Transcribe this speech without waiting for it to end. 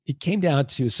it came down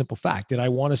to a simple fact. Did I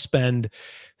want to spend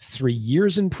 3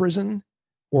 years in prison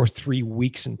or 3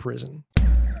 weeks in prison?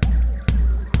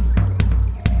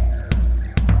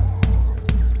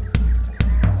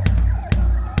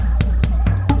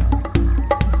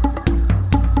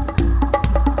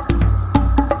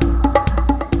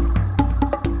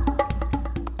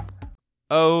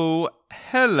 Oh,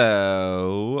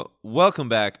 hello. Welcome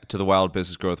back to the Wild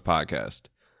Business Growth Podcast.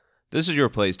 This is your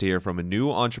place to hear from a new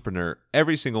entrepreneur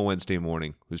every single Wednesday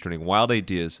morning who's turning wild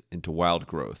ideas into wild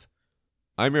growth.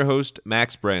 I'm your host,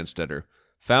 Max Brandstetter,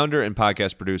 founder and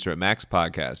podcast producer at Max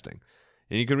Podcasting.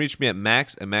 And you can reach me at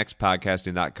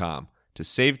max@maxpodcasting.com to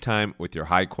save time with your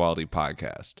high-quality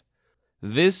podcast.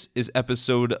 This is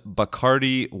episode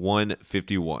Bacardi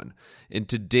 151, and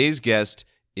today's guest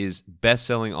is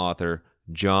best-selling author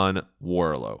John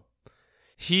Warrillow.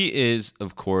 He is,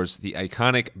 of course, the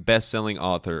iconic best-selling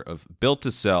author of Built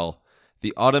to Sell,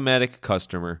 The Automatic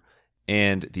Customer,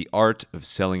 and The Art of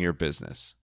Selling Your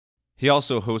Business. He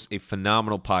also hosts a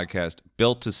phenomenal podcast,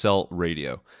 Built to Sell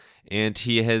Radio, and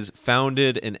he has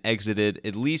founded and exited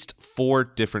at least 4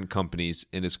 different companies,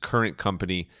 and his current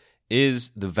company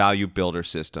is the Value Builder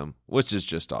System, which is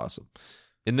just awesome.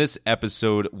 In this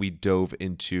episode, we dove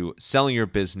into selling your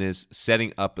business,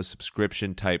 setting up a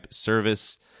subscription-type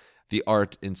service, the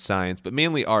art and science, but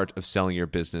mainly art of selling your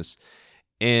business,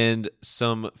 and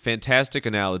some fantastic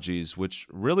analogies which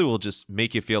really will just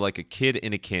make you feel like a kid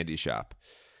in a candy shop.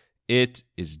 It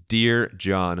is Dear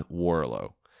John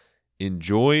Warrillow.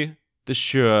 Enjoy the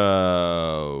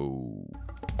show.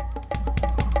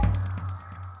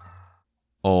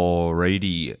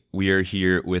 Alrighty, we are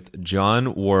here with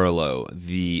John Warrillow,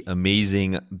 the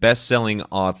amazing best-selling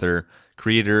author,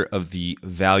 creator of the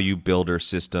Value Builder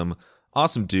System.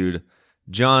 Awesome dude.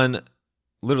 John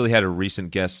literally had a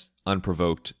recent guest,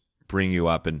 unprovoked, bring you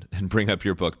up and bring up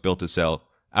your book, Built to Sell,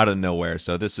 out of nowhere.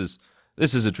 So this is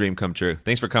a dream come true.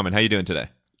 Thanks for coming. How you doing today?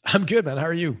 I'm good, man. How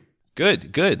are you?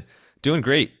 Good. Doing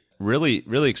great. Really,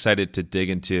 really excited to dig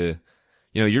into,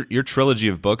 your trilogy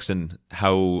of books and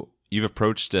how you've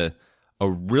approached a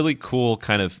really cool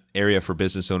kind of area for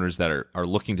business owners that are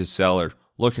looking to sell or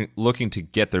looking to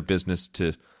get their business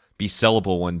to be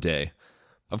sellable one day.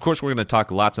 Of course, we're going to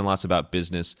talk lots and lots about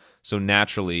business. So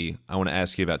naturally, I want to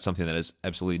ask you about something that has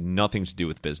absolutely nothing to do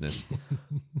with business.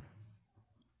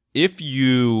 If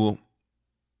you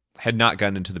had not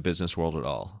gotten into the business world at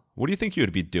all, what do you think you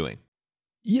would be doing?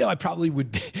 I probably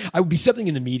would be, I would be something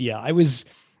in the media.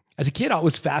 As a kid, I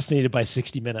was fascinated by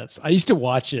 60 Minutes. I used to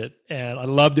watch it, and I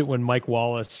loved it when Mike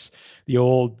Wallace, the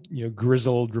old,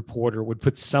 grizzled reporter, would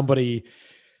put somebody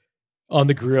on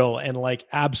the grill and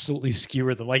absolutely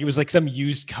skewer them. It was like some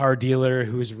used car dealer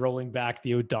who was rolling back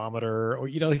the odometer, or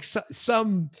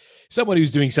someone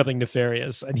who's doing something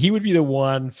nefarious, and he would be the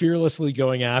one fearlessly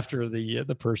going after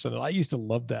the person. And I used to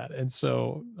love that, and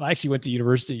so I actually went to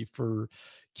university for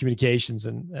communications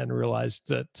and realized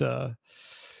that.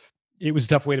 It was a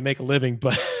tough way to make a living,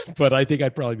 but I think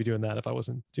I'd probably be doing that if I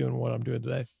wasn't doing what I'm doing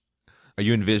today. Are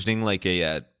you envisioning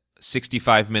a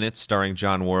 65 minutes starring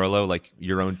John Warrillow, like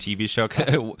your own TV show?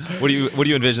 What do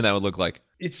you envision that would look like?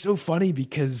 It's so funny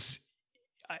because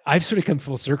I've sort of come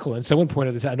full circle, and someone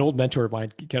pointed this out. An old mentor of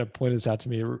mine kind of pointed this out to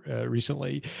me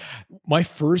recently. My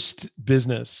first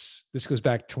business, this goes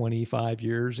back 25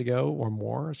 years ago or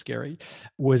more, scary,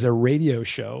 was a radio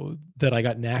show that I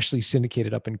got nationally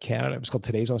syndicated up in Canada. It was called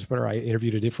Today's Entrepreneur. I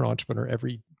interviewed a different entrepreneur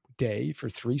every day for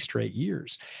 3 straight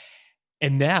years.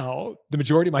 And now the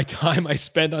majority of my time I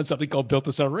spend on something called Built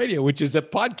to Sell Radio, which is a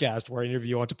podcast where I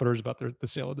interview entrepreneurs about the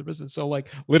sale of their business. So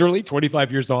literally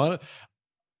 25 years on,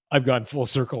 I've gone full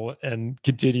circle and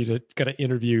continue to kind of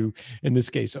interview, in this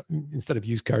case, instead of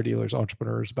used car dealers,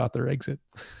 entrepreneurs about their exit.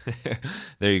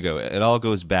 There you go. It all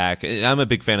goes back. I'm a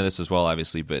big fan of this as well,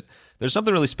 obviously, but there's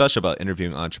something really special about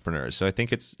interviewing entrepreneurs. So I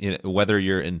think it's, whether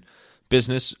you're in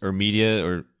business or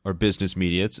media or business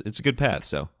media, it's a good path.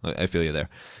 So I feel you there.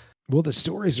 Well, the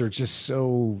stories are just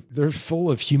they're full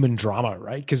of human drama,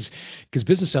 right? Because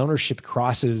business ownership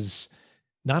crosses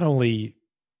not only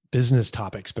business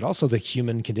topics, but also the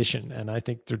human condition. And I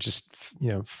think they're just,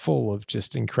 full of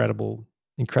just incredible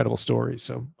stories.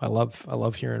 So I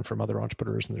love hearing from other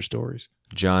entrepreneurs and their stories.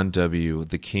 John W.,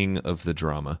 the king of the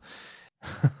drama.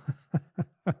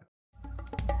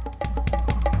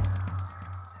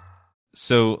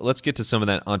 So let's get to some of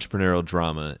that entrepreneurial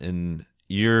drama. In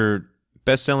your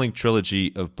best-selling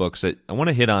trilogy of books, I want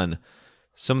to hit on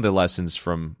some of the lessons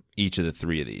from each of the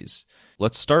 3 of these.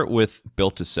 Let's start with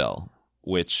Built to Sell,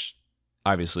 which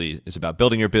obviously is about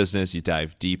building your business. You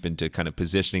dive deep into kind of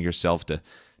positioning yourself to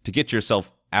get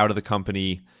yourself out of the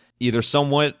company either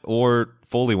somewhat or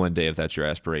fully one day if that's your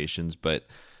aspirations. But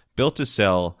built to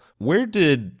sell, where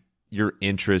did your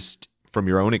interest from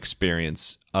your own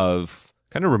experience of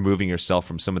kind of removing yourself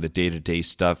from some of the day-to-day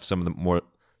stuff, some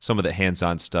of the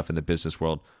hands-on stuff in the business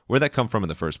world, where'd that come from in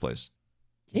the first place?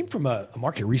 Came from a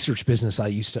market research business I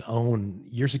used to own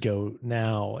years ago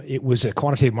now. It was a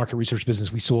quantitative market research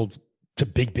business. We sold to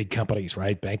big companies,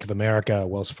 right? Bank of America,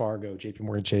 Wells Fargo, JP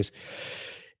Morgan Chase.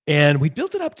 And we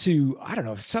built it up to, I don't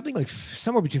know, something like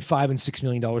somewhere between $5 and $6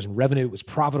 million in revenue. It was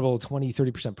profitable, 20,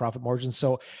 30% profit margins.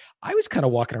 So I was kind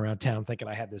of walking around town thinking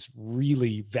I had this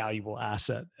really valuable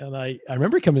asset. And I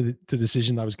remember coming to the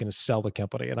decision that I was going to sell the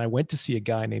company. And I went to see a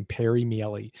guy named Perry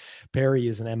Miele. Perry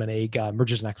is an M&A guy,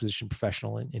 mergers and acquisition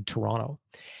professional in Toronto.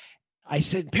 I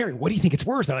said, Perry, what do you think it's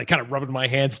worth? And I kind of rubbed my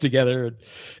hands together and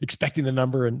expecting the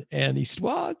number. And he said,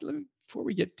 well, before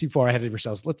we get too far ahead of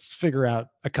ourselves, let's figure out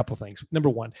a couple of things. Number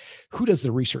one, who does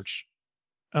the research?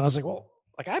 And I was like, well,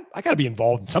 like I got to be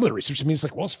involved in some of the research. I mean, it's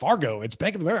like Wells Fargo, it's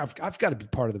Bank of America. I've got to be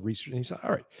part of the research. And he said,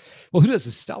 all right, well, who does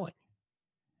the selling?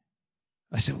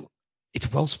 I said, well,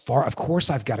 it's Wells Fargo. Of course,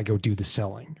 I've got to go do the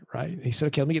selling, right? And he said,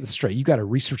 okay, let me get this straight. You got a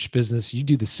research business. You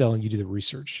do the selling. You do the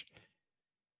research.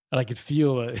 And I could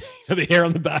feel the hair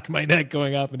on the back of my neck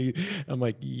going up. And I'm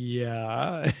like,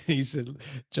 yeah. And he said,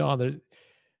 John,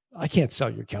 I can't sell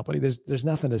your company. There's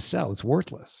nothing to sell. It's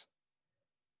worthless.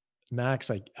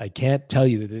 Max, I can't tell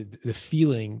you the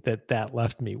feeling that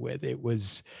left me with. It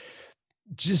was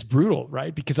just brutal,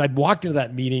 right? Because I'd walked into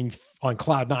that meeting on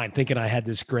cloud nine thinking I had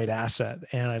this great asset,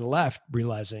 and I left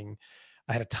realizing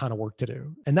I had a ton of work to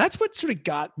do. And that's what sort of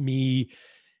got me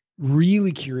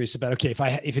really curious about, okay,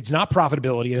 if it's not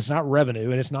profitability and it's not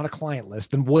revenue and it's not a client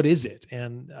list, then what is it?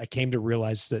 And I came to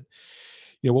realize that,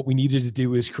 what we needed to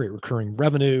do is create recurring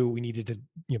revenue. We needed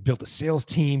to, build a sales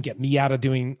team, get me out of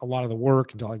doing a lot of the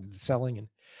work until I did the selling. And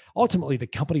ultimately the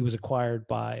company was acquired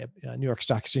by a New York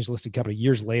Stock Exchange listed company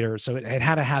years later. So it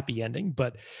had a happy ending,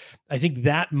 but I think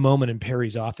that moment in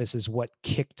Perry's office is what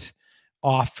kicked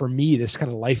off for me this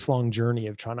kind of lifelong journey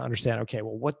of trying to understand, okay,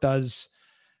 well, what does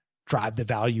drive the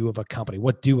value of a company?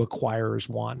 What do acquirers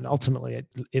want? And ultimately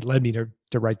it led me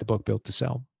to write the book Built to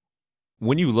Sell.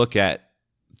 When you look at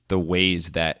the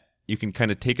ways that you can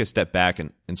kind of take a step back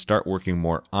and start working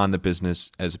more on the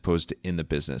business as opposed to in the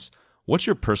business, what's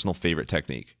your personal favorite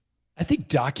technique? I think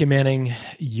documenting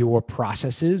your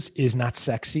processes is not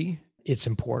sexy. It's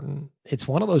important. It's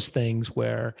one of those things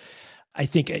where I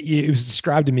think it was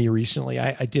described to me recently.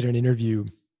 I did an interview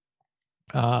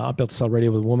Built to Sell Radio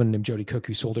with a woman named Jody Cook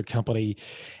who sold her company,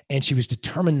 and she was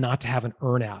determined not to have an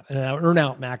earnout. And an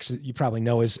earnout, Max, you probably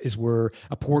know, is where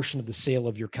a portion of the sale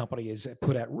of your company is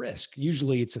put at risk.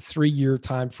 Usually, it's a 3-year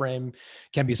time frame,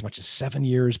 can be as much as 7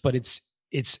 years, but it's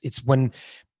when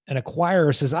an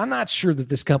acquirer says, "I'm not sure that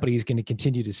this company is going to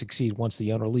continue to succeed once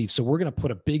the owner leaves, so we're going to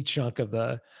put a big chunk of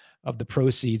the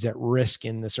proceeds at risk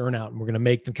in this earnout, and we're going to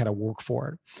make them kind of work for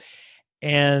it."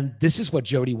 And this is what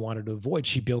Jody wanted to avoid.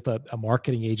 She built a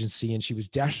marketing agency and she was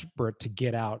desperate to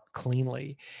get out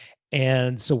cleanly.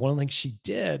 And so one of the things she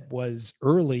did was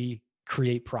early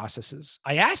create processes.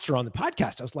 I asked her on the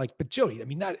podcast, I was like, but Jody, I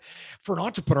mean, that for an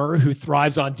entrepreneur who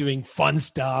thrives on doing fun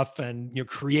stuff and,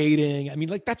 creating, I mean,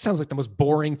 like that sounds like the most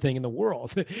boring thing in the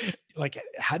world. Like,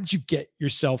 how did you get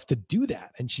yourself to do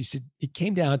that? And she said, it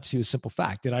came down to a simple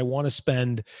fact. Did I want to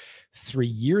spend 3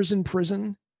 years in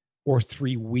prison or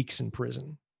 3 weeks in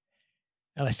prison?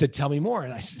 And I said, tell me more.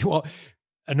 And I said, well,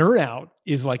 an earnout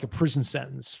is like a prison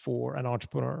sentence for an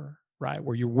entrepreneur, right?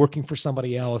 Where you're working for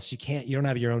somebody else. You don't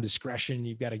have your own discretion.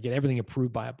 You've got to get everything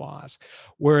approved by a boss.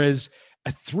 Whereas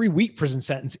a 3-week prison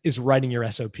sentence is writing your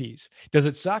SOPs. Does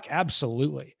it suck?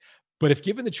 Absolutely. But if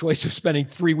given the choice of spending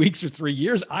 3 weeks or 3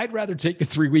 years, I'd rather take the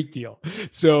 3-week deal.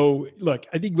 So look,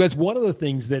 I think that's one of the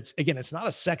things that's, again, it's not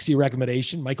a sexy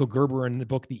recommendation. Michael Gerber in the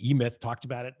book, The E-Myth, talked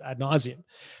about it ad nauseum,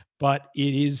 but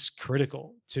it is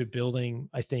critical to building,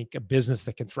 I think, a business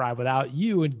that can thrive without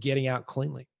you and getting out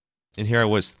cleanly. And here I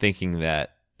was thinking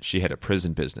that she had a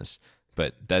prison business,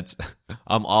 but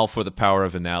I'm all for the power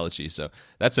of analogy. So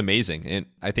that's amazing. And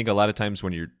I think a lot of times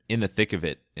when you're in the thick of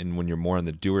it and when you're more on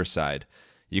the doer side,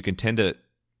 you can tend to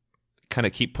kind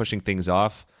of keep pushing things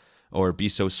off or be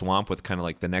so swamped with kind of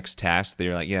like the next task that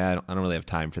you're like, yeah, I don't really have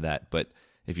time for that. But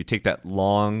if you take that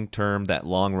long-term, that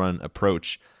long-run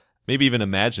approach, maybe even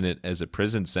imagine it as a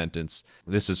prison sentence,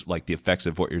 this is like the effects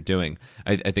of what you're doing.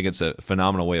 I think it's a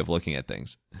phenomenal way of looking at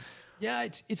things. Yeah,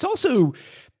 it's also,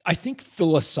 I think,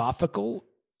 philosophical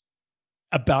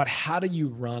about how do you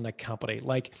run a company.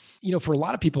 Like, for a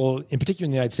lot of people, in particular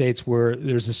in the United States, where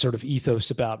there's this sort of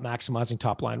ethos about maximizing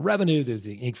top line revenue, there's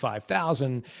the Inc.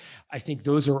 5000. I think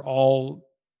those are all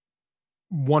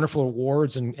wonderful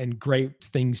awards and great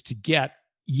things to get.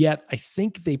 Yet I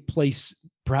think they place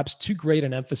perhaps too great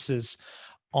an emphasis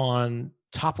on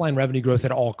top line revenue growth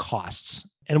at all costs.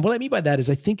 And what I mean by that is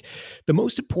I think the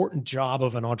most important job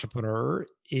of an entrepreneur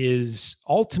is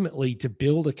ultimately to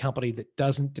build a company that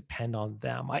doesn't depend on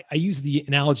them. I use the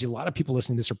analogy, a lot of people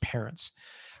listening to this are parents,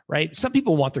 right? Some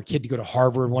people want their kid to go to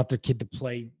Harvard, want their kid to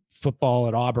play football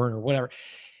at Auburn or whatever.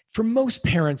 For most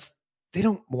parents, they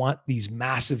don't want these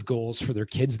massive goals for their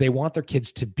kids. They want their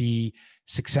kids to be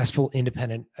successful,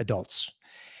 independent adults.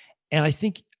 And I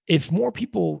think if more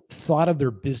people thought of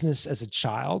their business as a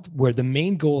child, where the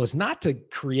main goal is not to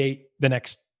create the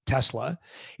next Tesla,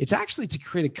 it's actually to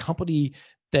create a company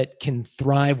that can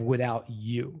thrive without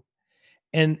you.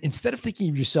 And instead of thinking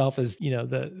of yourself as,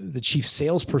 the chief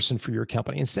salesperson for your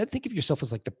company, instead think of yourself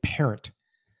as like the parent.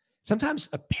 Sometimes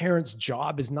a parent's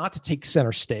job is not to take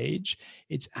center stage.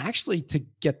 It's actually to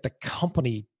get the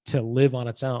company to live on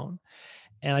its own.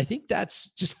 And I think that's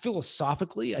just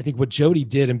philosophically, I think what Jody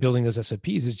did in building those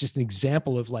SOPs is just an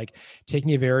example of like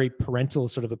taking a very parental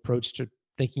sort of approach to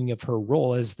thinking of her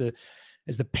role as the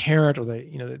parent or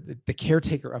the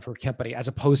caretaker of her company, as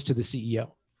opposed to the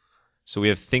CEO. So we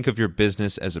have think of your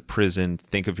business as a prison,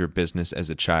 think of your business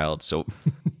as a child. So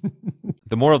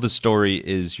the moral of the story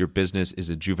is your business is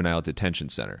a juvenile detention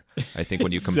center. I think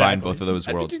when you combine both of those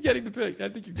worlds. I think you're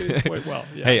getting the point well.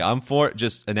 Yeah. Hey, I'm for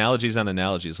just analogies on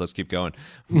analogies. Let's keep going.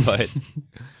 But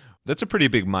that's a pretty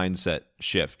big mindset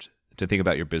shift to think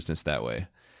about your business that way.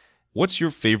 What's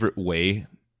your favorite way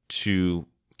to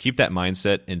keep that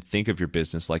mindset and think of your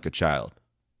business like a child?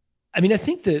 I mean, I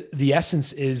think that the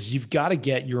essence is you've got to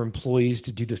get your employees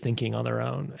to do the thinking on their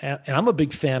own. And I'm a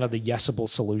big fan of the yesable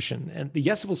solution. And the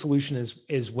yesable solution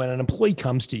is when an employee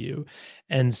comes to you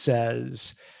and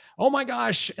says, oh my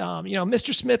gosh,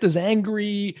 Mr. Smith is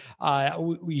angry.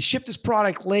 We shipped this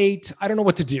product late. I don't know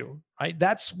what to do, right?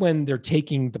 That's when they're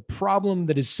taking the problem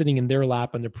that is sitting in their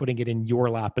lap and they're putting it in your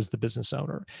lap as the business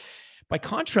owner. By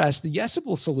contrast, the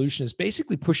yesable solution is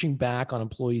basically pushing back on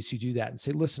employees who do that and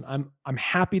say, listen, I'm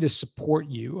happy to support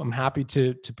you. I'm happy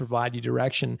to provide you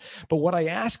direction. But what I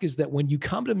ask is that when you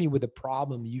come to me with a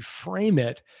problem, you frame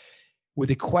it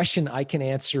with a question I can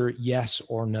answer yes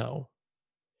or no.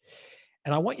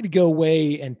 And I want you to go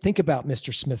away and think about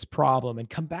Mr. Smith's problem and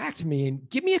come back to me and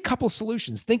give me a couple of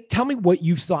solutions. Tell me what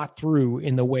you've thought through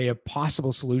in the way of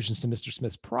possible solutions to Mr.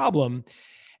 Smith's problem,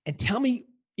 and tell me,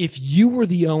 if you were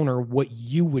the owner, what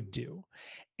you would do,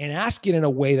 and ask it in a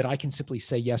way that I can simply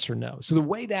say yes or no. So the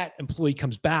way that employee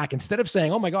comes back, instead of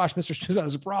saying, oh my gosh, Mr. Smith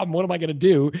has a problem, what am I going to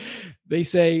do? They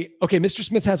say, okay, Mr.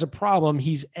 Smith has a problem.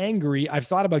 He's angry. I've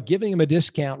thought about giving him a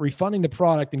discount, refunding the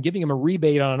product, and giving him a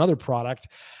rebate on another product.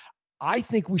 I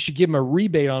think we should give him a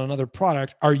rebate on another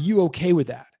product. Are you okay with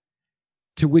that?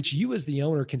 To which you as the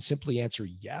owner can simply answer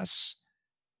yes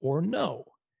or no.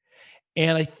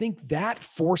 And I think that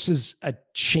forces a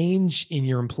change in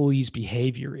your employees'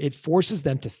 behavior. It forces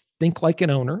them to think like an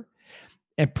owner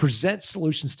and present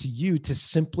solutions to you to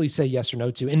simply say yes or no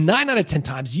to. And 9 out of 10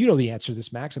 times, you know the answer to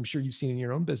this, Max. I'm sure you've seen it in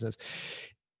your own business.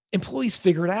 Employees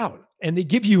figure it out and they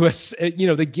give you a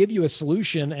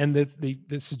solution, and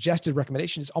the suggested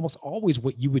recommendation is almost always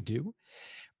what you would do,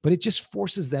 but it just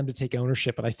forces them to take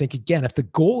ownership. And I think, again, if the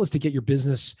goal is to get your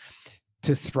business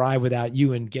to thrive without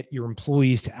you and get your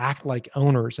employees to act like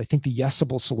owners, I think the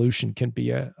yesable solution can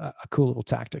be a cool little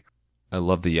tactic. I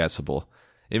love the yesable.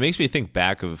 It makes me think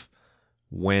back of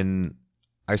when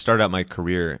I started out my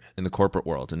career in the corporate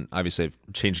world, and obviously I've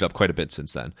changed up quite a bit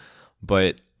since then.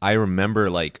 But I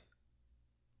remember like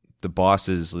the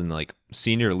bosses and like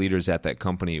senior leaders at that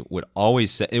company would always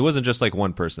say, it wasn't just like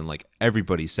one person, like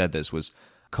everybody said this was,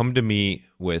 come to me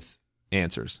with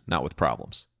answers, not with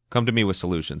problems. Come to me with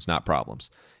solutions, not problems.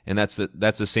 And that's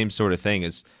the same sort of thing.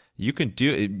 Is you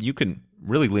can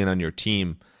really lean on your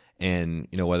team, and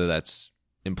whether that's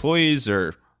employees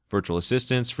or virtual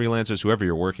assistants, freelancers, whoever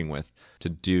you're working with, to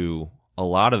do a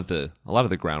lot of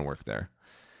the groundwork there.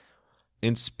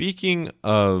 And speaking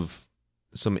of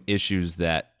some issues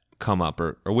that come up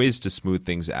or ways to smooth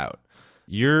things out,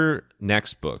 your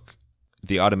next book,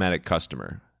 The Automatic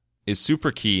Customer, is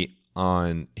super key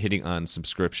on hitting on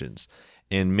subscriptions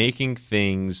and making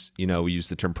things, we use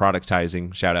the term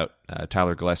productizing. Shout out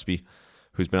Tyler Gillespie,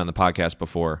 who's been on the podcast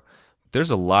before. There's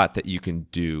a lot that you can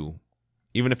do,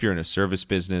 even if you're in a service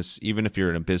business, even if you're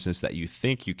in a business that you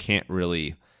think you can't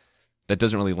really, that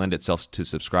doesn't really lend itself to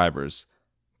subscribers,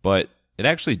 but it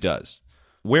actually does.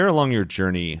 Where along your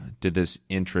journey did this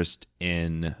interest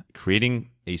in creating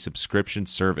a subscription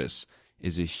service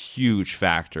is a huge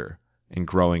factor in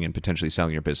growing and potentially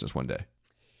selling your business one day?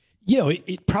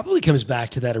 It probably comes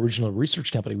back to that original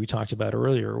research company we talked about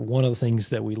earlier. One of the things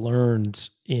that we learned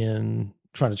in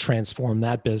trying to transform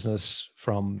that business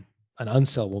from an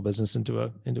unsellable business into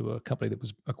a company that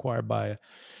was acquired by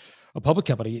a public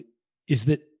company is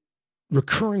that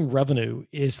recurring revenue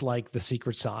is like the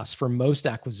secret sauce for most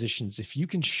acquisitions. If you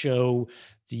can show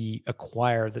the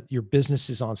acquirer that your business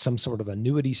is on some sort of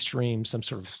annuity stream, some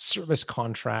sort of service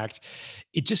contract,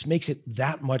 it just makes it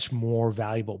that much more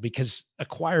valuable because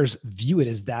acquirers view it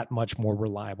as that much more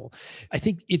reliable. I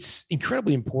think it's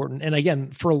incredibly important. And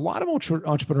again, for a lot of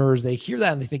entrepreneurs, they hear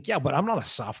that and they think, yeah, but I'm not a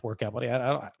software company.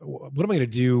 What am I going to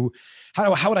do?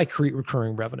 How would I create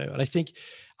recurring revenue? And I think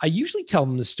I usually tell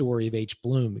them the story of H.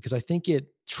 Bloom because I think it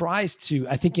tries to,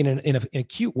 I think in a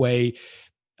cute way,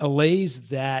 allays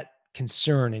that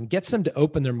concern and gets them to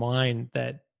open their mind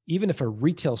that even if a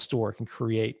retail store can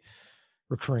create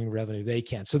recurring revenue, they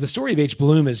can. So the story of H.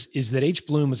 Bloom is that H.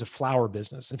 Bloom is a flower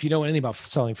business. And if you know anything about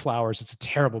selling flowers, it's a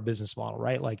terrible business model,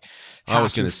 right? Like I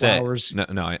was going to say, flowers.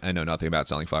 No, I know nothing about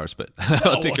selling flowers, but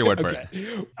I'll take your word for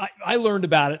it. I learned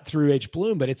about it through H.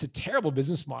 Bloom, but it's a terrible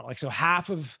business model. Like, so half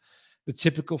of the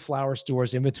typical flower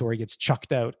store's inventory gets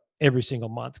chucked out every single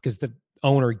month because the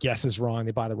owner guesses wrong.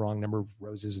 They buy the wrong number of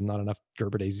roses and not enough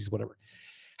Gerber daisies, whatever.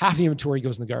 Half the inventory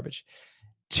goes in the garbage.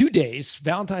 2 days,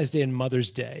 Valentine's Day and Mother's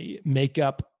Day, make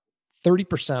up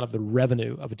 30% of the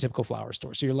revenue of a typical flower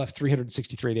store. So you're left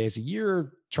 363 days a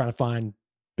year trying to find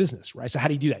business, right? So how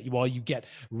do you do that? Well, you get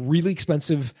really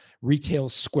expensive retail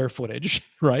square footage,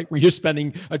 right? Where you're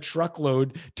spending a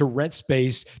truckload to rent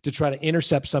space to try to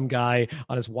intercept some guy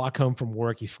on his walk home from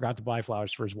work. He forgot to buy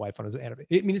flowers for his wife on his anniversary.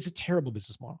 I mean, it's a terrible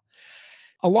business model.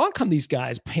 Along come these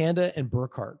guys, Panda and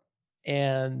Burkhart,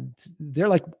 and they're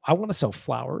like, I want to sell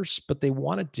flowers, but they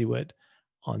want to do it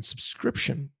on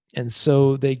subscription. And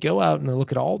so they go out and they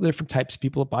look at all the different types of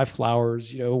people that buy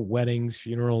flowers, weddings,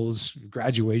 funerals,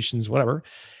 graduations, whatever.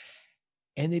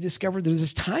 And they discovered there's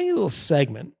this tiny little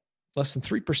segment, less than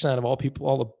 3% of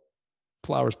all the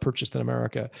flowers purchased in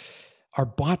America are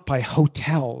bought by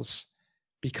hotels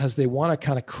because they want to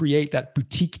kind of create that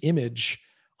boutique image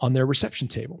on their reception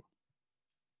table.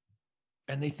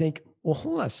 And they think, well,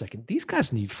 hold on a second. These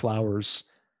guys need flowers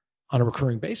on a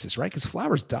recurring basis, right? Because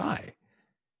flowers die.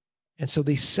 And so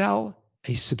they sell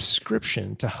a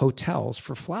subscription to hotels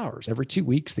for flowers. Every 2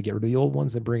 weeks, they get rid of the old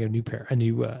ones, they bring a new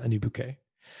bouquet.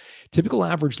 Typical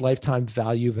average lifetime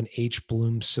value of an H.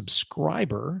 Bloom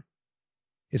subscriber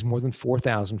is more than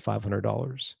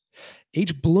 $4,500.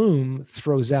 H. Bloom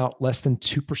throws out less than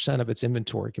 2% of its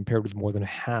inventory compared with more than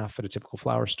half at a typical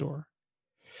flower store.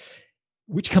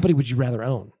 Which company would you rather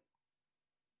own?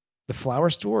 The flower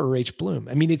store or H. Bloom?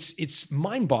 I mean, it's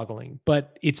mind-boggling,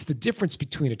 but it's the difference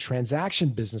between a transaction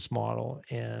business model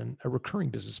and a recurring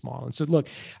business model. And so, look,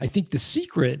 I think the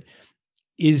secret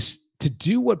is to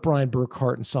do what Brian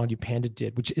Burkhart and Sanju Panda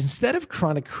did, which is instead of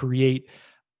trying to create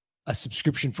a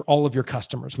subscription for all of your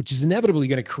customers, which is inevitably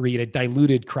going to create a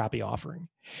diluted, crappy offering,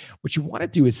 what you want to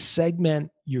do is segment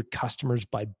your customers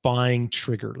by buying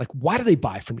trigger. Like, why do they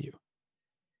buy from you?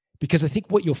 Because I think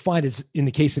what you'll find is in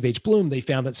the case of H. Bloom, they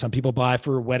found that some people buy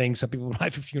for weddings, some people buy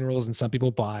for funerals, and some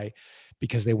people buy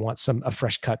because they want a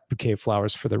fresh cut bouquet of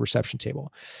flowers for their reception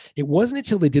table. It wasn't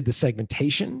until they did the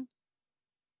segmentation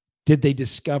did they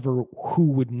discover who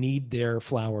would need their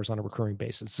flowers on a recurring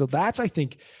basis. So that's, I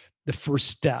think, the first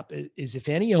step is if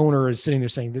any owner is sitting there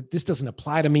saying that this doesn't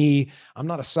apply to me, I'm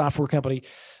not a software company,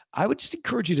 I would just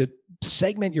encourage you to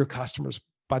segment your customers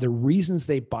by the reasons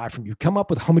they buy from you. Come up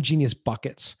with homogeneous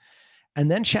buckets. And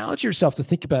then challenge yourself to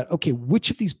think about, okay,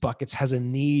 which of these buckets has a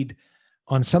need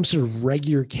on some sort of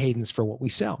regular cadence for what we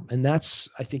sell? And that's,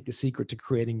 I think, the secret to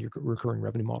creating your recurring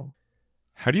revenue model.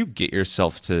 How do you get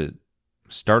yourself to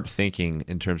start thinking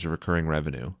in terms of recurring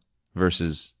revenue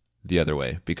versus the other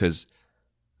way? Because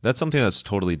that's something that's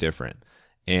totally different.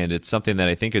 And it's something that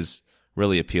I think is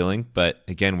really appealing. But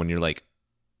again, when you're like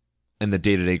in the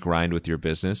day-to-day grind with your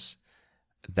business,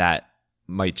 that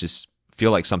might just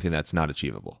feel like something that's not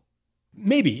achievable.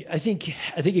 Maybe. I think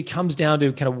it comes down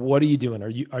to kind of what are you doing?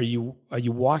 Are you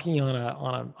walking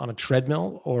on a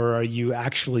treadmill, or are you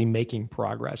actually making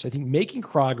progress? I think making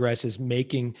progress is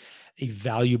making a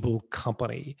valuable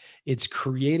company. It's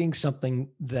creating something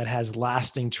that has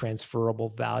lasting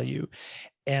transferable value.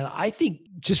 And I think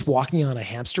just walking on a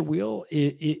hamster wheel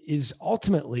is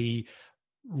ultimately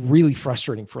really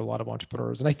frustrating for a lot of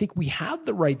entrepreneurs. And I think we have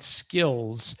the right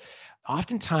skills.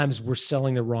 Oftentimes we're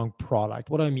selling the wrong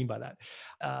product. What do I mean by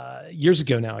that? Years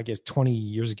ago now, I guess 20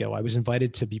 years ago, I was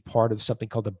invited to be part of something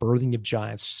called the Birthing of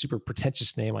Giants. Super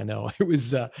pretentious name, I know. It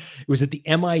was at the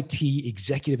MIT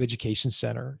Executive Education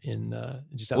Center in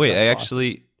just outside Wait, of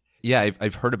Boston. Yeah,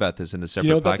 I've heard about this in a Do you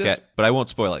know separate about podcast, this? but I won't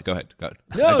spoil it. Go ahead. Go ahead.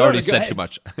 No, I've no, already no, go said too ahead.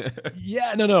 much.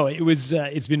 Yeah, no. It was.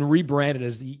 It's been rebranded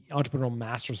as the Entrepreneurial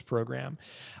Masters Program.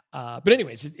 But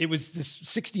anyways, it was this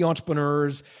 60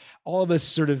 entrepreneurs, all of us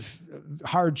sort of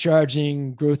hard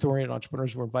charging, growth oriented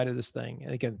entrepreneurs were invited to this thing.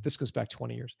 And again, this goes back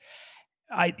 20 years.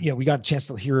 We got a chance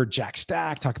to hear Jack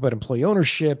Stack talk about employee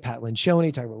ownership, Pat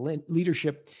Lencioni talk about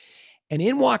leadership. And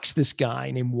in walks this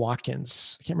guy named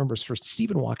Watkins. I can't remember his first,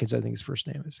 Stephen Watkins, I think his first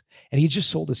name is. And he just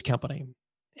sold his company.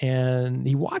 And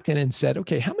he walked in and said,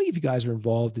 okay, how many of you guys are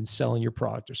involved in selling your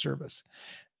product or service?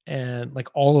 And like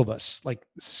all of us, like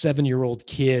 7-year-old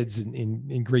kids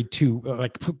in grade 2,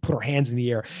 like put our hands in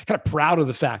the air, kind of proud of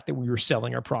the fact that we were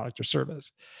selling our product or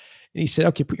service. And he said,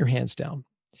 okay, put your hands down.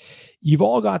 You've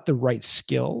all got the right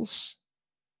skills.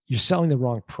 You're selling the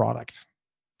wrong product.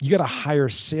 You got to hire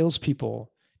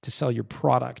salespeople to sell your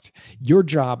product. Your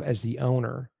job as the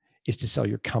owner is to sell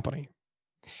your company.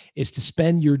 Is to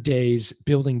spend your days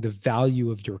building the value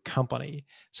of your company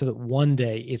so that one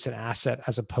day it's an asset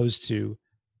as opposed to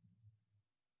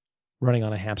running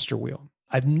on a hamster wheel.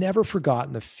 I've never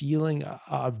forgotten the feeling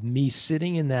of me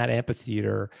sitting in that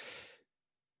amphitheater,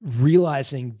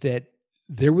 realizing that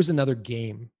there was another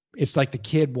game. It's like the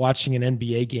kid watching an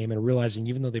NBA game and realizing,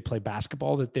 even though they play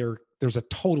basketball, that there's a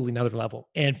totally another level.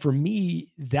 And for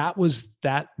me, that was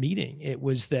that meeting. It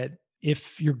was that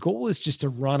if your goal is just to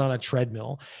run on a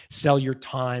treadmill, sell your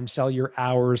time, sell your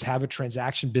hours, have a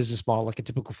transaction business model like a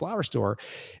typical flower store,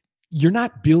 you're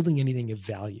not building anything of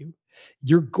value.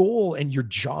 Your goal and your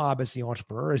job as the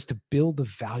entrepreneur is to build the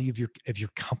value of your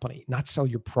company, not sell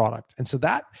your product. And so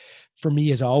that for me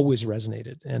has always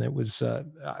resonated. And it was,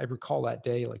 I recall that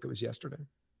day like it was yesterday.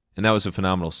 And that was a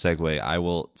phenomenal segue. I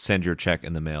will send your check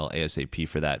in the mail ASAP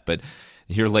for that. But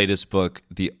your latest book,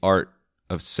 The Art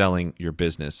of Selling Your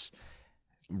Business,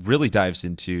 really dives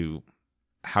into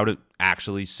how to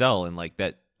actually sell, and like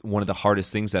that one of the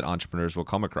hardest things that entrepreneurs will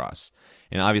come across.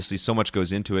 And obviously so much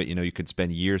goes into it. You could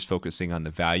spend years focusing on the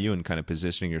value and kind of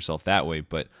positioning yourself that way.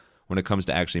 But when it comes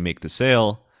to actually make the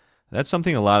sale, that's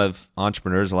something a lot of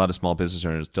entrepreneurs, a lot of small business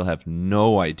owners still have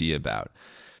no idea about.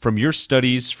 From your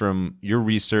studies, from your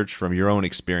research, from your own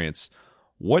experience,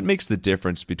 what makes the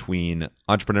difference between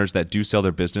entrepreneurs that do sell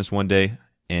their business one day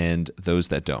and those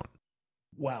that don't?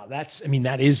 Wow,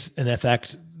 that is in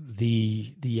effect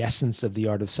the essence of the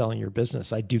art of selling your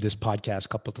business. I do this podcast,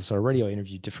 Couple to Star Radio. I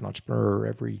interview different entrepreneur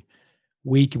every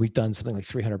week, and we've done something like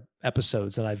 300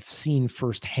 episodes, and I've seen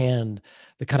firsthand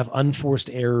the kind of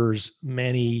unforced errors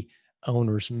many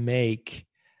owners make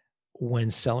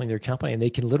when selling their company, and they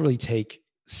can literally take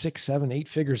 6, 7, 8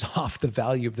 figures off the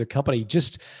value of their company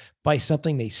just by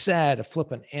something they said, a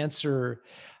flippant answer.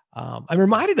 I'm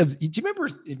reminded of, do you remember,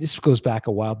 this goes back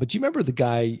a while, but do you remember the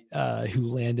guy who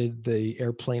landed the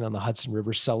airplane on the Hudson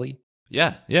River, Sully?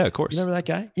 Yeah, of course. You remember that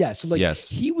guy? Yeah. So yes.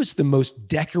 He was the most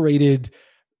decorated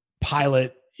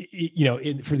pilot,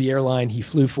 for the airline he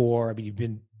flew for. I mean, he'd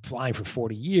been flying for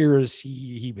 40 years.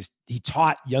 He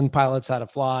taught young pilots how to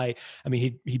fly. I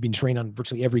mean, he'd been trained on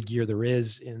virtually every gear there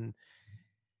is in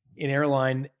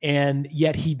airline. And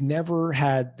yet he'd never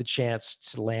had the chance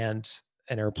to land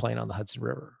an airplane on the Hudson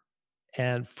River.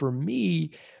 And for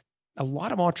me, a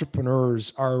lot of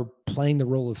entrepreneurs are playing the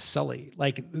role of Sully.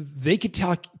 Like, they could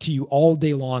talk to you all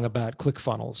day long about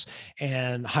ClickFunnels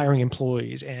and hiring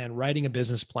employees and writing a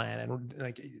business plan and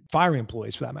like firing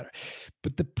employees for that matter.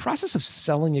 But the process of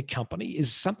selling a company is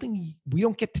something we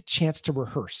don't get the chance to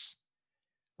rehearse.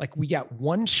 Like, we got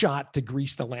one shot to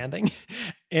grease the landing.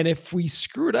 And if we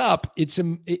screw it up, it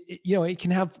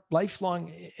can have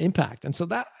lifelong impact. And so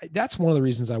that's one of the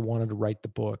reasons I wanted to write the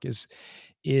book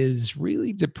is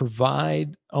really to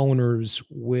provide owners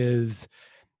with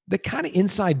the kind of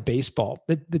inside baseball,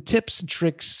 the tips and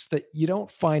tricks that you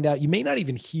don't find out. You may not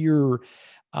even hear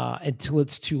until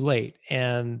it's too late.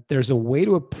 And there's a way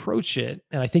to approach it.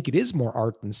 And I think it is more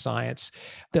art than science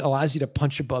that allows you to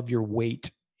punch above your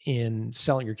weight in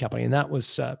selling your company. And that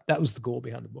was the goal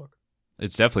behind the book.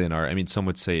 It's definitely an art. I mean, some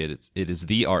would say it is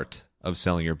the art of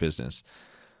selling your business.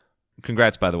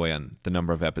 Congrats, by the way, on the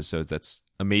number of episodes. That's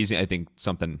amazing. I think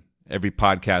something every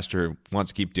podcaster wants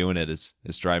to keep doing it is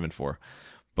striving for.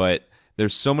 But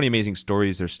there's so many amazing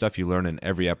stories. There's stuff you learn in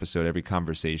every episode, every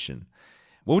conversation.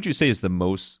 What would you say is the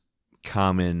most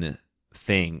common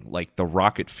thing, like the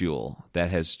rocket fuel that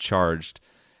has charged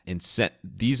and set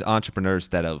these entrepreneurs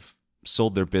that have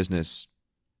sold their business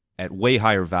at way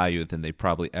higher value than they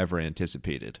probably ever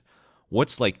anticipated?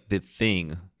 What's like the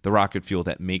rocket fuel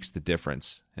that makes the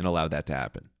difference and allow that to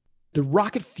happen? The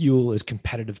rocket fuel is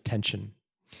competitive tension.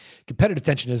 Competitive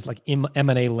tension is like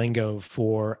M&A lingo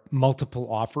for multiple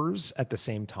offers at the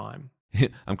same time.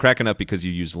 I'm cracking up because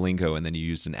you used lingo and then you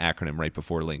used an acronym right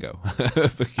before lingo.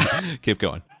 Keep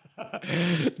going.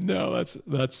 No,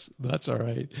 that's all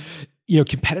right.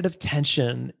 Competitive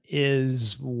tension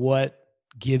is what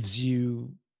gives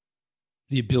you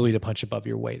the ability to punch above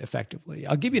your weight effectively.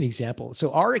 I'll give you an example.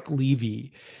 So Arik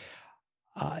Levy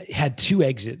had two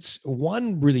exits,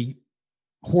 one really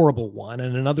horrible one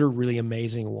and another really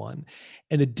amazing one.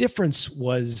 And the difference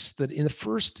was that in the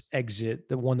first exit,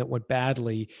 the one that went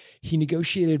badly, he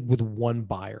negotiated with one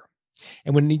buyer.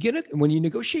 And when you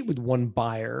negotiate with one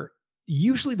buyer,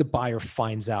 usually the buyer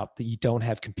finds out that you don't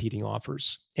have competing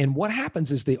offers. And what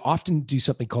happens is they often do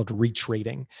something called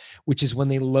retrading, which is when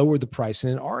they lower the price.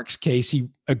 And in Arik's case, he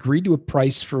agreed to a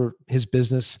price for his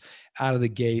business out of the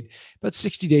gate. But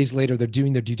 60 days later, they're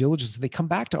doing their due diligence. They come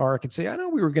back to Arik and say, I know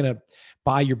we were going to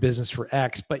buy your business for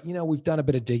X, but we've done a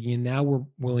bit of digging and now we're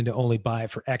willing to only buy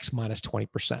it for X minus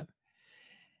 20%.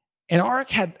 And Arik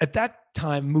had at that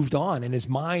time moved on. In his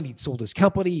mind, he'd sold his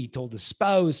company. He told his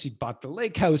spouse, he'd bought the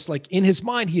lake house. Like in his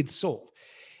mind, he had sold.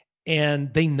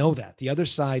 And they know that. The other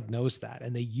side knows that.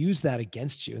 And they use that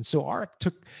against you. And so Arik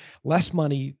took less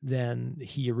money than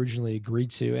he originally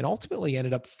agreed to and ultimately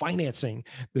ended up financing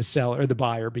the seller or the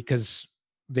buyer because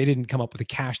they didn't come up with the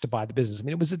cash to buy the business. I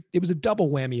mean, it was a double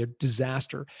whammy, a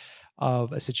disaster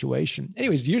of a situation.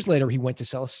 Anyways, years later, he went to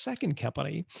sell a second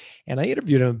company. And I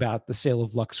interviewed him about the sale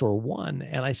of Luxor One.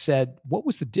 And I said, what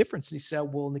was the difference? And he said,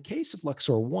 well, in the case of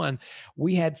Luxor One,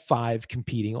 we had 5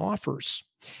 competing offers.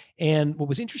 And what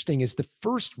was interesting is the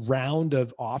first round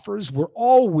of offers were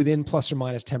all within plus or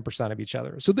minus 10% of each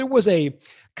other. So there was a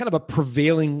kind of a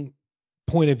prevailing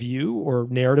point of view or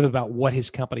narrative about what his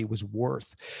company was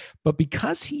worth. But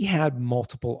because he had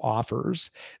multiple offers,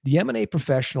 the M&A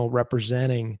professional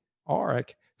representing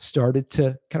Arik started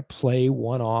to kind of play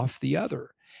one off the other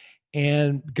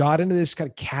and got into this kind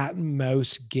of cat and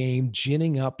mouse game,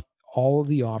 ginning up all of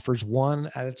the offers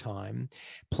one at a time,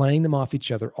 playing them off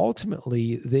each other.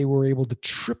 Ultimately, they were able to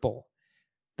triple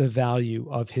the value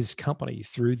of his company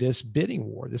through this bidding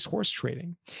war, this horse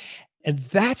trading. And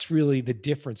that's really the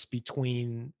difference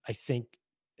between, I think,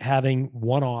 having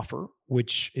one offer,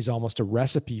 which is almost a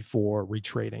recipe for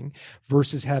retrading,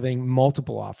 versus having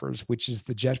multiple offers, which is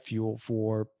the jet fuel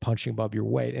for punching above your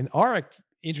weight. And Arik,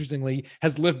 interestingly,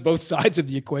 has lived both sides of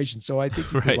the equation. So I think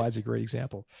he provides a great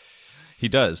example. He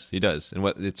does. And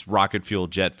it's rocket fuel,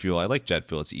 jet fuel. I like jet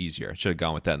fuel. It's easier. I should have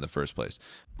gone with that in the first place.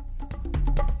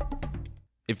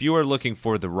 If you are looking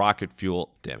for the rocket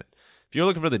fuel, if you're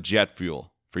looking for the jet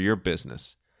fuel for your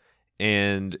business,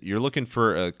 and you're looking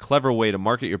for a clever way to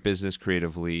market your business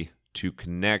creatively, to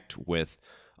connect with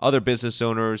other business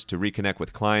owners, to reconnect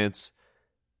with clients,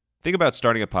 think about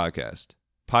starting a podcast.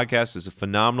 Podcast is a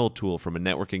phenomenal tool from a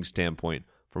networking standpoint.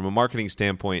 From a marketing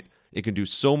standpoint, it can do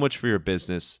so much for your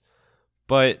business,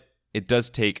 but it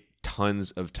does take tons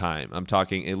of time. I'm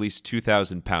talking at least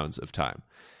 2,000 pounds of time.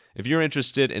 If you're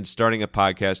interested in starting a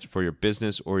podcast for your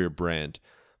business or your brand,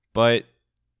 but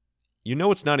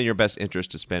it's not in your best interest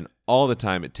to spend all the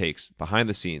time it takes behind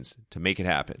the scenes to make it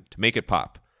happen, to make it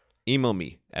pop, email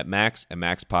me at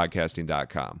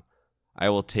max@maxpodcasting.com. I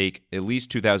will take at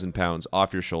least 2,000 pounds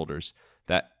off your shoulders.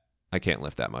 That I can't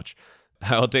lift that much.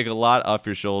 I'll take a lot off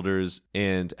your shoulders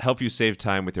and help you save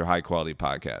time with your high-quality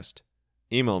podcast.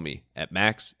 Email me at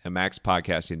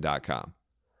max@maxpodcasting.com.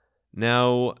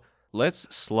 Now,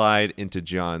 let's slide into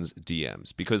John's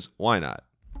DMs, because why not?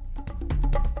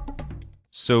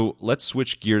 So let's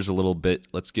switch gears a little bit.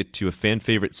 Let's get to a fan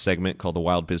favorite segment called the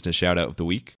Wild Business Shoutout of the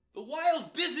Week. The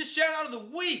Wild Business Shoutout of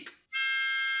the Week!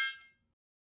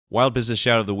 Wild Business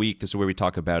Shoutout of the Week. This is where we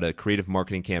talk about a creative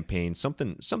marketing campaign,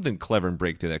 something clever and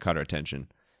breakthrough that caught our attention.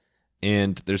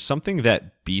 And there's something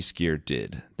that Beast Gear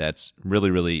did that's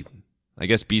really, really, I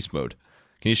guess, beast mode.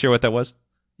 Can you share what that was?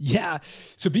 Yeah.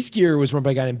 So Beast Gear was run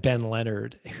by a guy named Ben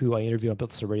Leonard, who I interviewed on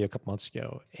Built This Radio a couple months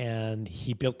ago. And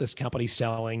he built this company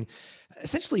selling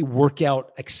essentially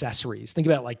workout accessories. Think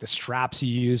about like the straps you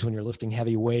use when you're lifting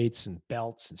heavy weights and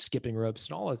belts and skipping ropes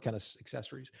and all that kind of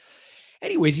accessories.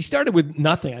 Anyways, he started with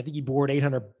nothing. I think he borrowed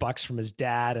 $800 from his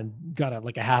dad and got a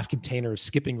half container of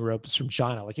skipping ropes from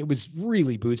China. Like it was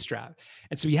really bootstrapped.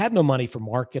 And so he had no money for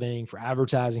marketing, for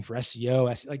advertising, for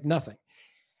SEO, like nothing.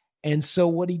 And so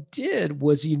what he did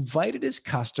was he invited his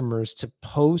customers to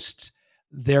post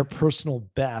their personal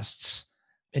bests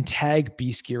and tag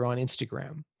Beast Gear on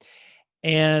Instagram.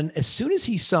 And as soon as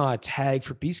he saw a tag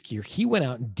for Beast Gear, he went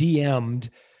out and DM'd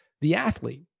the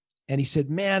athlete. And he said,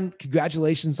 man,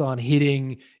 congratulations on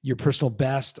hitting your personal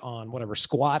best on whatever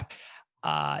squat.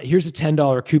 Here's a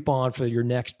 $10 coupon for your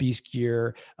next Beast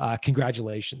Gear.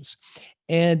 Congratulations.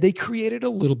 And they created a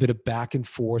little bit of back and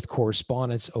forth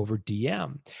correspondence over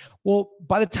DM. Well,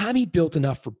 by the time he built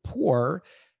enough rapport,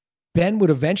 Ben would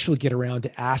eventually get around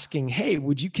to asking, hey,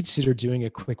 would you consider doing a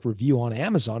quick review on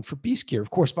Amazon for Beast Gear?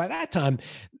 Of course, by that time,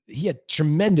 he had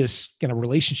tremendous kind of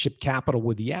relationship capital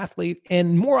with the athlete.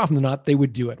 And more often than not, they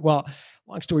would do it. Well,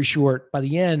 long story short, by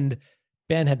the end,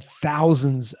 Ben had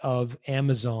thousands of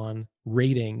Amazon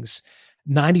ratings.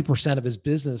 90% of his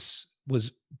business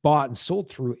was bought and sold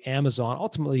through Amazon.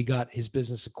 Ultimately, he got his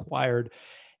business acquired.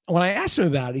 When I asked him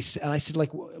about it, I said,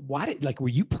 like, why were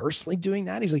you personally doing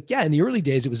that? He's like, yeah, in the early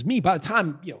days, it was me. By the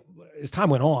time, as time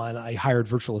went on, I hired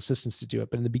virtual assistants to do it.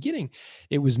 But in the beginning,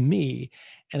 it was me.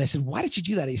 And I said, why did you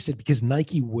do that? He said, because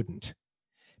Nike wouldn't.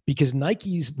 Because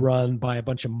Nike's run by a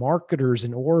bunch of marketers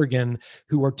in Oregon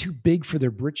who are too big for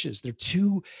their britches. They're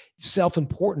too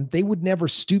self-important. They would never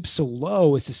stoop so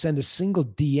low as to send a single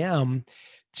DM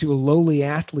to a lowly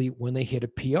athlete when they hit a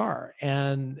PR.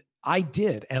 And I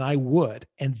did, and I would.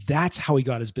 And that's how he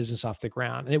got his business off the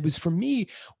ground. And it was, for me,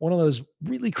 one of those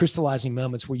really crystallizing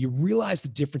moments where you realize the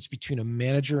difference between a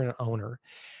manager and an owner.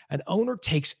 An owner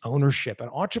takes ownership. An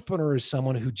entrepreneur is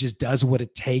someone who just does what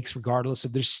it takes, regardless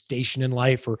of their station in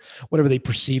life or whatever they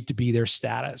perceive to be their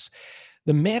status.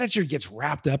 The manager gets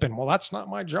wrapped up in, well, that's not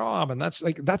my job. And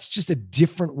that's just a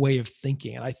different way of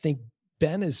thinking. And I think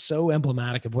Ben is so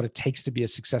emblematic of what it takes to be a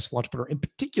successful entrepreneur, in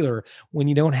particular, when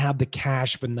you don't have the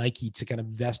cash of a Nike to kind of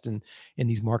invest in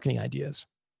these marketing ideas.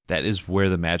 That is where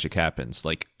the magic happens.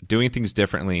 Like doing things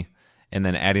differently and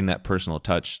then adding that personal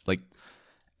touch. Like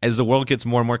as the world gets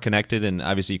more and more connected, and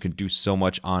obviously you can do so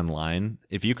much online,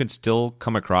 if you can still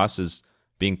come across as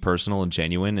being personal and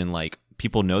genuine and like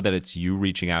people know that it's you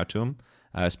reaching out to them,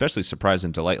 especially surprise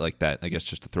and delight like that, I guess,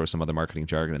 just to throw some other marketing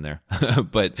jargon in there.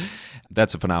 But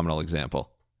that's a phenomenal example.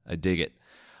 I dig it.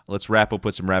 Let's wrap up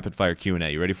with some rapid fire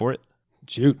Q&A. You ready for it?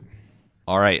 Shoot.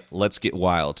 All right, let's get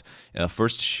wild.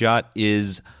 First shot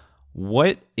is,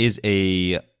 what is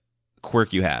a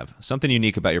quirk you have? Something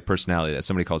unique about your personality that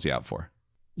somebody calls you out for?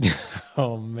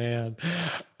 Oh, man.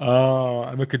 Oh,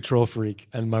 I'm a control freak.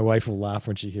 And my wife will laugh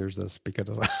when she hears this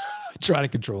because I try to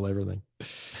control everything.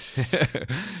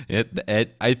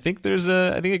 I think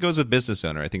it goes with business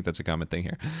owner. I think that's a common thing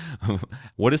here.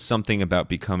 What is something about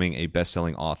becoming a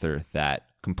best-selling author that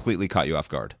completely caught you off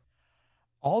guard?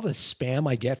 All the spam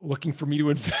I get looking for me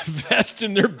to invest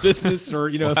in their business, or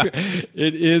wow.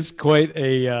 It is quite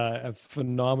a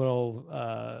phenomenal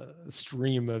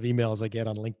stream of emails I get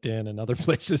on LinkedIn and other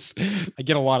places. I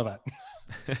get a lot of that.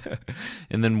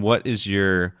 And then, what is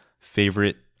your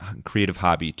favorite creative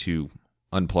hobby to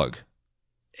unplug?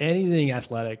 Anything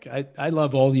athletic. I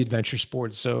love all the adventure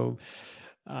sports. So,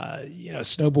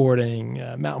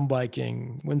 snowboarding, mountain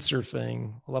biking,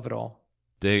 windsurfing. I love it all.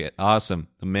 Dig it. Awesome.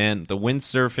 The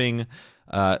windsurfing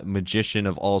magician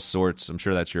of all sorts. I'm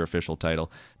sure that's your official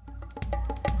title.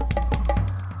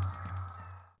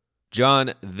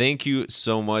 John, thank you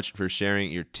so much for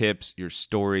sharing your tips, your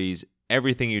stories,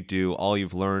 everything you do, all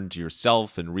you've learned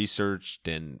yourself and researched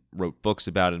and wrote books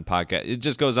about and podcasts. It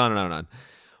just goes on and on and on.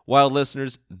 Wild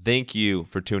listeners, thank you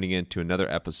for tuning in to another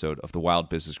episode of the Wild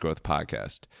Business Growth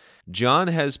Podcast. John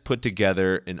has put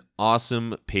together an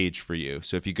awesome page for you.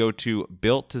 So if you go to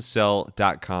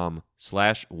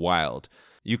builttosell.com/wild,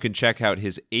 you can check out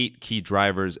his 8 key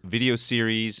drivers video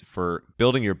series for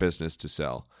building your business to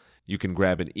sell. You can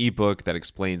grab an ebook that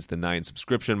explains the 9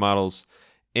 subscription models,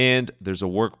 and there's a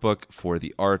workbook for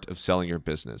the art of selling your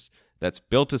business. That's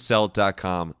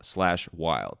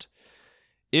builttosell.com/wild.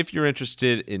 If you're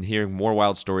interested in hearing more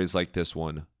wild stories like this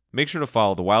one, make sure to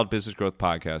follow the Wild Business Growth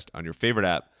Podcast on your favorite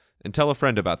app and tell a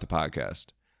friend about the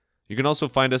podcast. You can also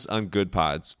find us on Good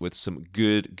Pods with some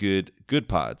good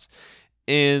pods.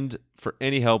 And for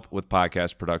any help with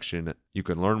podcast production, you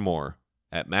can learn more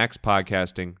at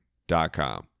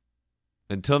maxpodcasting.com.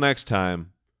 Until next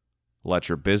time, let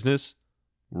your business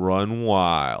run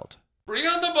wild. Bring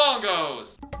on the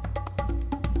bongos!